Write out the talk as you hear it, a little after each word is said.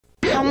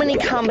How many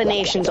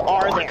combinations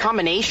are there?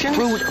 Combinations?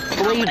 Fruit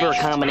flavor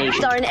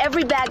combinations. Are in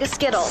every bag of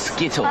Skittles.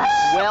 Skittles.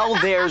 Well,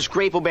 there's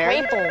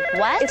Grapleberry.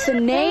 What? It's a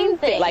name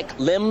thing. Like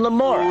lim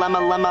lemore.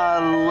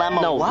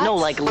 Lemma. No,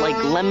 like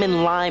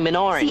lemon, lime, and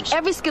orange. See,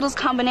 every Skittles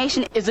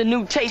combination Is a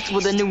new taste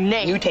with a new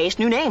name. New taste,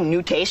 new name.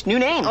 New taste, new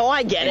name. Oh,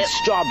 I get it.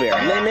 Strawberry.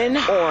 Lemon,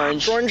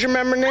 orange. Orange,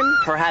 remember them?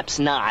 Perhaps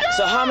not.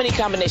 So how many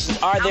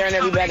combinations are there in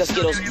every bag of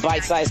Skittles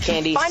bite-sized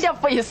candies? Find out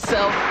for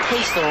yourself.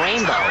 Taste the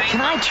rainbow.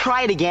 Can I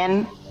try it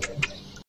again?